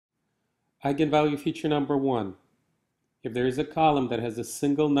Eigenvalue feature number 1. If there is a column that has a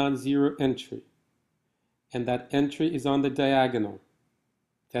single non-zero entry, and that entry is on the diagonal,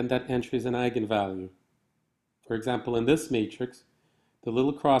 then that entry is an eigenvalue. For example, in this matrix, the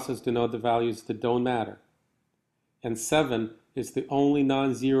little crosses denote the values that don't matter. And 7 is the only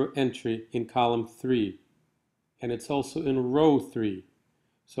non-zero entry in column 3. And it's also in row 3.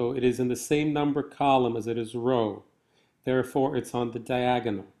 So it is in the same number column as it is row. Therefore, it's on the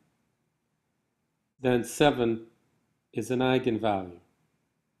diagonal. Then 7 is an eigenvalue.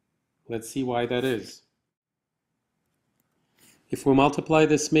 Let's see why that is. If we multiply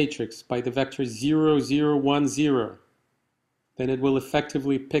this matrix by the vector 0, 0, 1, 0, then it will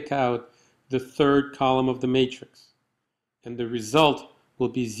effectively pick out the third column of the matrix. And the result will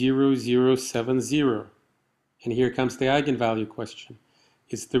be 0, 0, 7, 0. And here comes the eigenvalue question.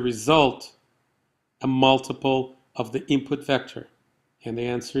 Is the result a multiple of the input vector? And the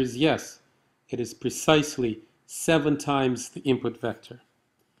answer is yes. It is precisely 7 times the input vector.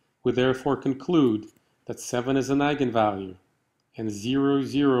 We therefore conclude that 7 is an eigenvalue and 0,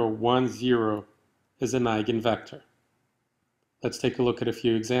 0, 1, 0 is an eigenvector. Let's take a look at a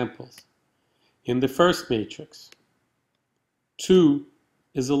few examples. In the first matrix, 2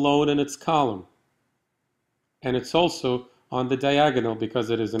 is alone in its column, and it's also on the diagonal because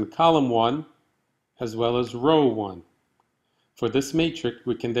it is in column 1 as well as row 1. For this matrix,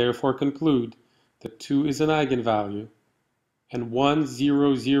 we can therefore conclude that 2 is an eigenvalue and 1,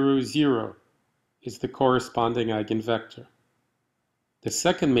 0, 0, 0 is the corresponding eigenvector. The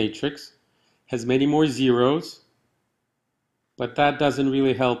second matrix has many more zeros, but that doesn't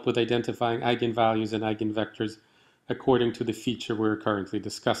really help with identifying eigenvalues and eigenvectors according to the feature we're currently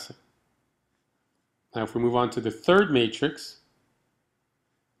discussing. Now if we move on to the third matrix,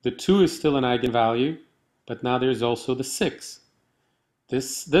 the 2 is still an eigenvalue, but now there's also the 6.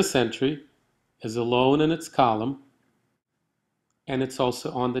 This entry is alone in its column, and it's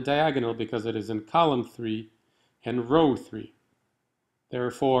also on the diagonal because it is in column 3 and row 3.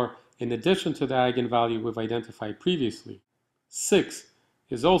 Therefore, in addition to the eigenvalue we've identified previously, 6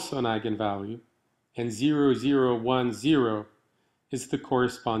 is also an eigenvalue, and 0, 0, 1, 0 is the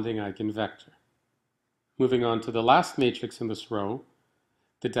corresponding eigenvector. Moving on to the last matrix in this row,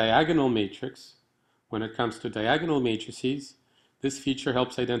 the diagonal matrix. When it comes to diagonal matrices, this feature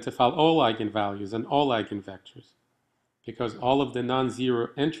helps identify all eigenvalues and all eigenvectors, because all of the non-zero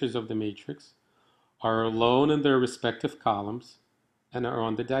entries of the matrix are alone in their respective columns and are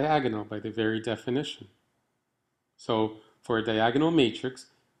on the diagonal by the very definition. So for a diagonal matrix,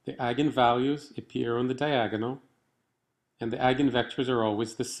 the eigenvalues appear on the diagonal and the eigenvectors are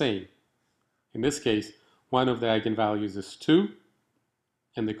always the same. In this case, one of the eigenvalues is 2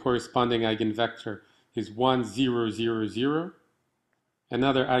 and the corresponding eigenvector is 1, 0, 0, 0.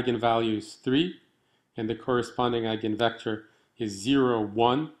 Another eigenvalue is 3 and the corresponding eigenvector is 0,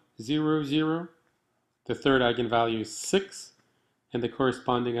 1, 0, 0. The third eigenvalue is 6 and the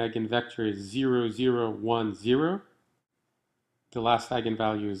corresponding eigenvector is 0, 0, 1, 0. The last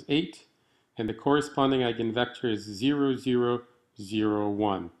eigenvalue is 8, and the corresponding eigenvector is 0, 0, 0,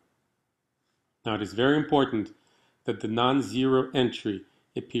 1. Now it is very important that the non-zero entry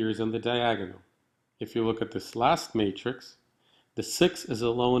appears on the diagonal. If you look at this last matrix, the 6 is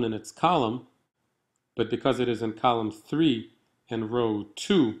alone in its column, but because it is in column 3 and row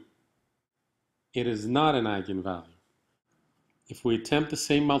 2, it is not an eigenvalue. If we attempt the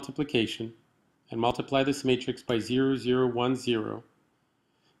same multiplication and multiply this matrix by 0, 0, 1, 0,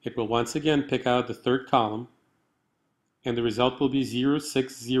 it will once again pick out the third column, and the result will be 0,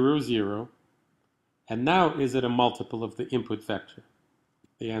 6, 0, 0. And now, is it a multiple of the input vector?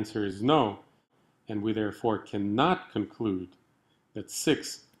 The answer is no, and we therefore cannot conclude that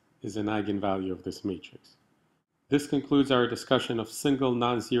 6 is an eigenvalue of this matrix. This concludes our discussion of single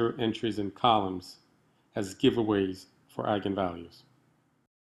non-zero entries in columns as giveaways for eigenvalues.